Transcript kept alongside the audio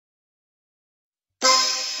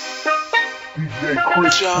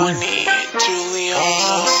Johnny, Julian.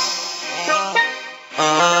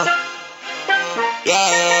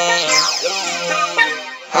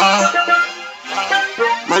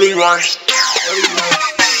 Money rush.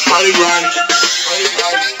 Money rush.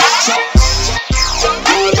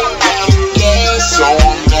 So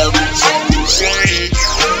I'm never too same.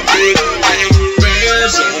 Big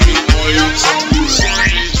fans only loyal to the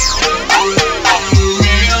same. I'm the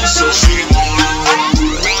man, so she wanna run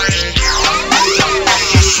with me.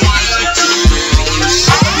 I swear to the Lord,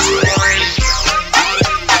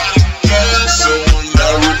 so I'm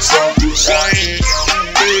never too same.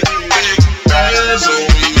 Big fans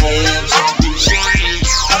only loyal to the same.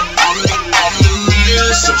 I'm the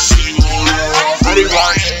man, so she wanna run with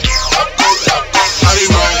me.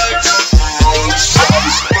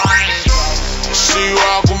 She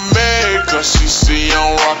rock with me, cause she see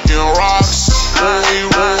I'm rockin' rocks. When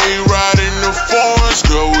we ride in the forest,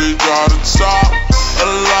 girl, we draw the top. A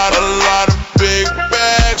lot of big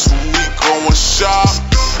bags when we goin' shop.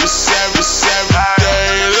 It's every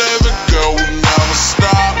day living, girl, we never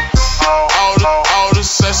stop. All the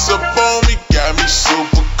sex up on me got me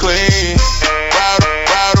super clean.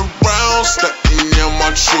 Ride around, stuntin' in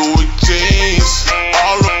my Chewy jeans.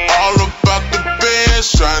 All about the bands,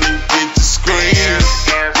 tryna get the screen.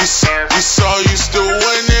 We so used to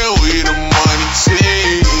winning, we the money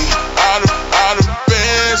team. All the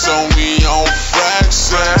bands on me on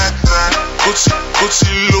fraction.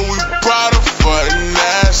 Gucci, Louis, Prada for the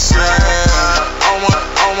NASA. All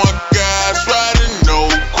my guys riding, no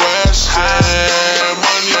question.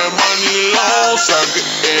 Money long, so I get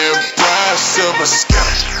impressive. I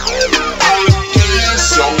scat.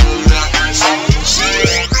 So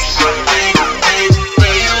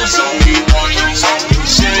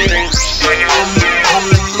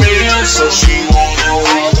so she wanna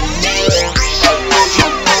roll with me.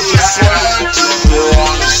 I swear to her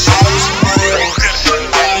on the side.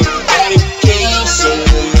 Got a girl, so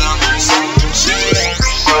I'm never talking shit.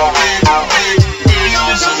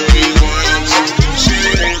 Bills on me, going to the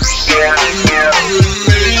gym. I'm the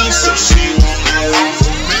man, so she wanna roll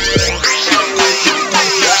with me.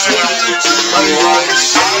 I swear to her on the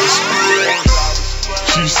side.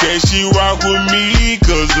 She say she rock with me,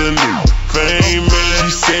 cause the new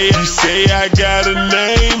famous. She say I got a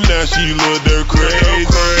name, now she Lil Durk crazy.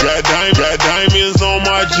 Got diamonds on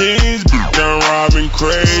my jeans, bitch, I'm robbing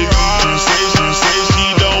crazy. She say she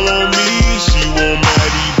don't want me, she want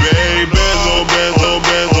Matti Baybee.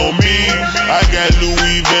 Benz on me, I got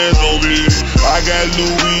Louis Vans on me. I got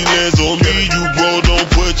Louis Vans on me, you bro don't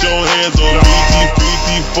put your hands on me.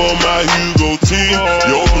 50 for my Hugo T,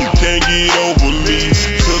 yo can't get over me.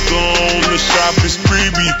 Took her on the shopping spree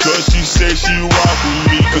because she said she rock with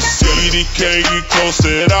me. Cause see, can't get close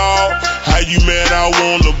at all. How you mad I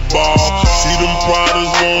want the ball? See them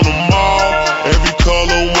Pradas want them all. Every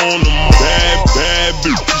color want them all. Bad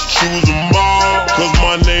bitches choose them all. Cause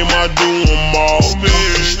my name I do them all.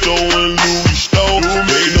 Gucci Stowe and Louis Stowe,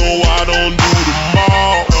 they know I don't do them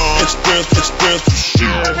all. Expensive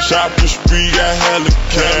shit. Shopping spree got hella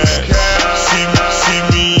cash. See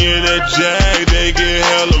me in that jag, they get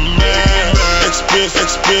hella mad. Expensive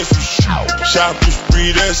shit. Shopping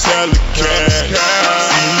spree, that's hella cash.